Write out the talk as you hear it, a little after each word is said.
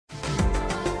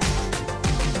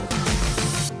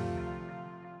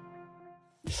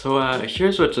So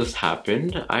here's what just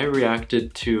happened. I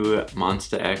reacted to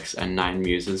Monsta X and 9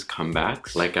 Muses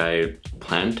comebacks like I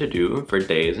planned to do for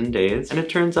days and days, and it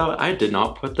turns out I did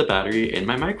not put the battery in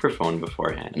my microphone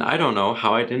beforehand. And I don't know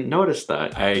how I didn't notice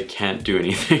that. I can't do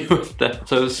anything with that.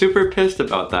 So I was super pissed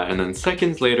about that, and then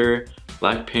seconds later,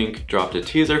 Blackpink dropped a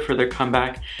teaser for their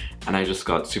comeback, and I just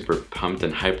got super pumped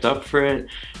and hyped up for it. And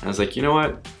I was like, you know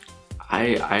what?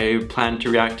 I plan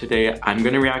to react today. I'm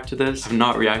gonna react to this. I've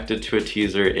not reacted to a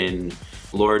teaser in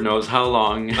Lord knows how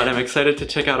long, but I'm excited to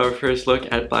check out our first look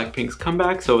at Blackpink's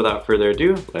comeback. So without further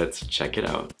ado, let's check it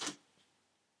out.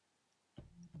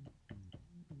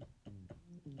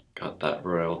 Got that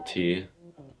royalty.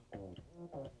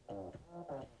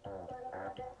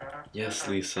 Yes,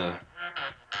 Lisa.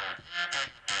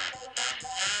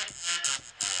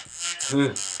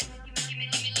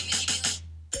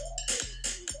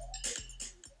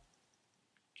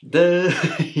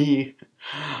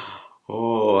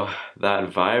 Oh, that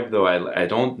vibe though, I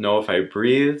don't know if I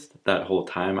breathed that whole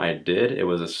time. I did. It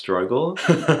was a struggle.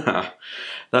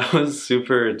 That was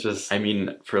super just, I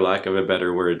mean, for lack of a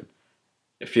better word,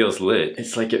 it feels lit.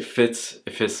 It's like it fits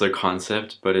the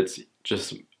concept, but it's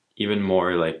just even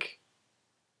more like,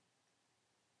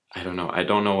 I don't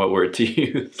know what word to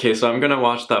use. Okay, so I'm gonna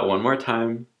watch that one more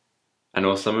time. I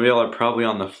know some of y'all are probably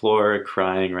on the floor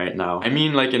crying right now. I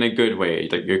mean like in a good way,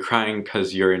 like you're crying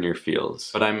because you're in your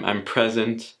feels. But I'm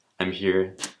present, I'm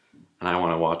here, and I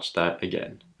want to watch that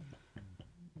again.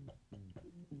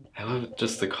 I love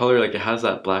just the color, like it has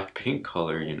that Blackpink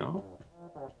color, you know?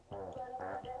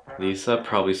 Lisa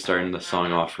probably starting the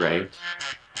song off right.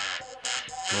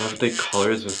 I love the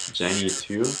colors with Jennie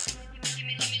too.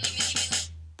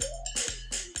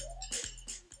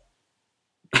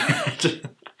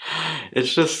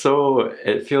 It's just so,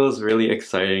 it feels really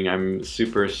exciting. I'm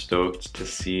super stoked to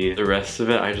see the rest of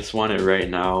it. I just want it right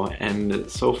now,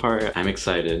 and so far I'm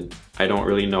excited. I don't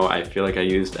really know, I feel like I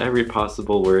used every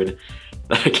possible word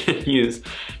that I can use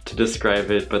to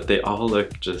describe it, but they all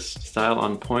look just style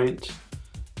on point,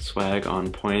 swag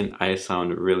on point. I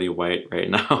sound really white right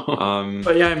now.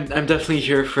 But yeah, I'm definitely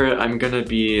here for it. I'm gonna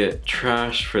be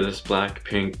trash for this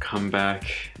Blackpink comeback.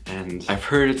 And I've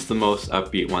heard it's the most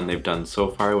upbeat one they've done so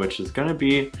far, which is gonna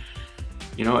be,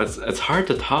 you know, it's hard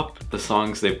to top the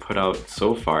songs they've put out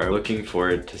so far. Looking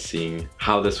forward to seeing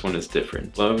how this one is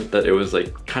different. Love that it was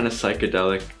like kind of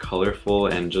psychedelic, colorful,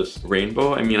 and just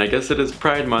rainbow. I mean, I guess it is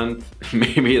Pride Month.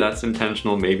 Maybe that's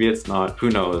intentional, maybe it's not,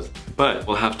 who knows. But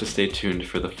we'll have to stay tuned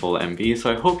for the full MV.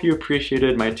 So I hope you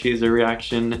appreciated my teaser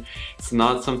reaction. It's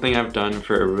not something I've done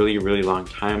for a really, really long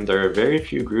time. There are very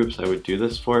few groups I would do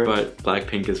this for, but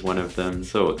Blackpink is one of them.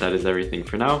 So that is everything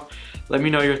for now. Let me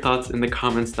know your thoughts in the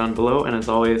comments down below, and as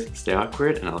always, stay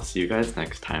awkward, and I'll see you guys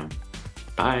next time.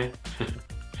 Bye!